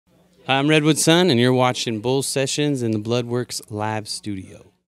I'm Redwood Son, and you're watching Bull Sessions in the Bloodworks live studio.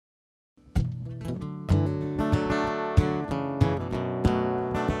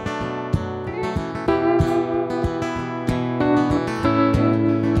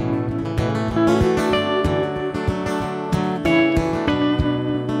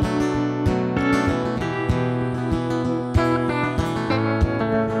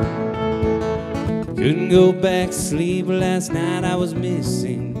 Couldn't go back to sleep last night, I was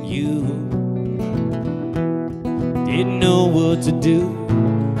missing you. Didn't know what to do.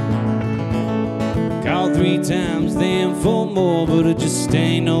 Called 3 times, then 4 more, but it just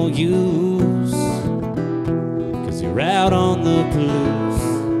ain't no use, 'cause you're out on the loose.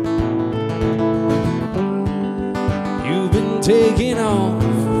 You've been taking off,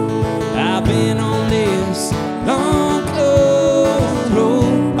 I've been on this long cold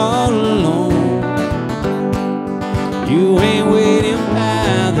road all alone. You ain't waiting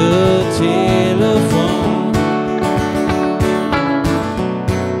by the telephone.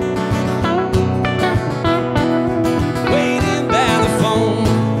 Waiting by the phone,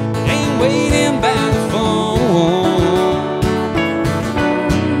 ain't waiting by the phone.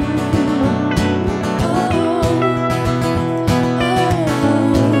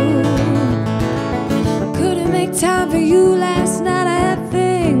 Couldn't make time for you last night, I had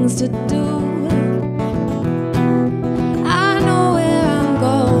things to do.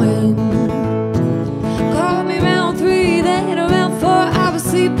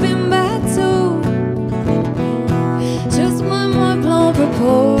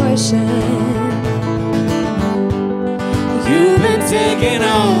 You've been taking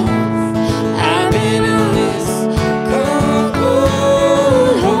off, I've been on this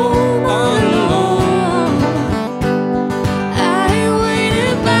cold home all alone. I ain't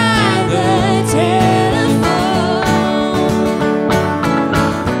waiting by the telephone.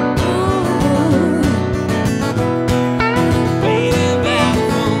 Waiting by the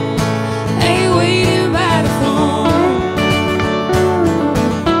phone,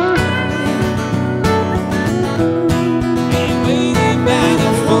 Ain't waiting by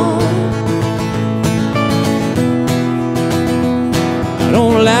the phone. I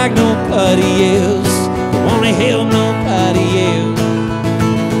don't like nobody else, don't wanna help nobody else.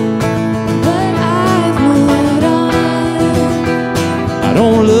 But I've moved on. I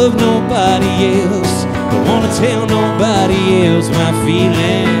don't love nobody else, don't wanna tell nobody else my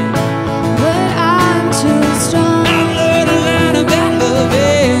feelings. But I'm too strong. I've learned a lot about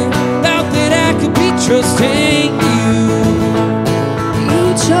loving, thought that I could be trusting you. You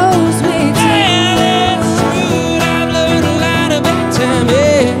chose me to. Yeah, that's good, I've learned a lot about time,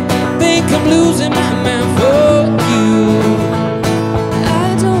 yeah. Think I'm losing my mind for you. I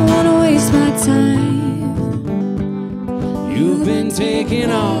don't wanna waste my time. You've been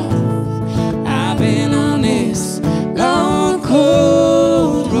taking off, I've been on this long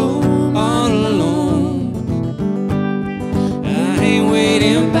cold road all alone. I ain't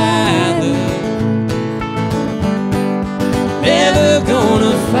waiting by the, never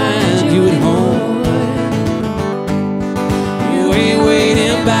gonna find you at home. You ain't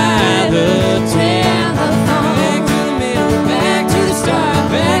waiting by the telephone. Back to the middle, back to the start,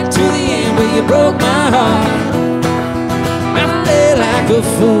 back to the end where you broke my heart. I feel like a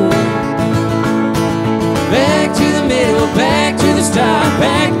fool. Back to the middle, back to the start,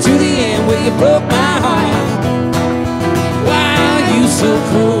 back to the end where you broke my heart. Why are you so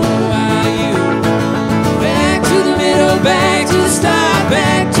cruel? Why are you? Back to the middle, back to the start,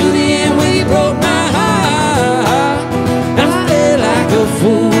 back to the end where you broke my heart. I feel like a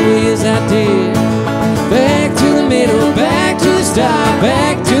fool, yes I did. Back to the middle, back to the start,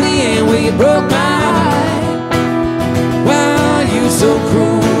 back to the end where you broke my heart. Why are you so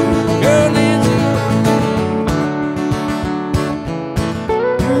cruel, girl Nancy?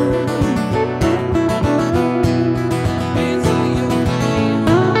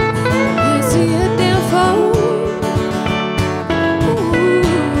 See a damn phone.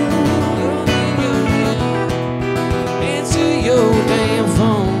 Answer your damn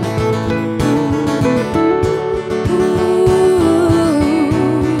phone.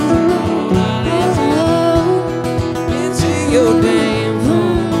 Answer your damn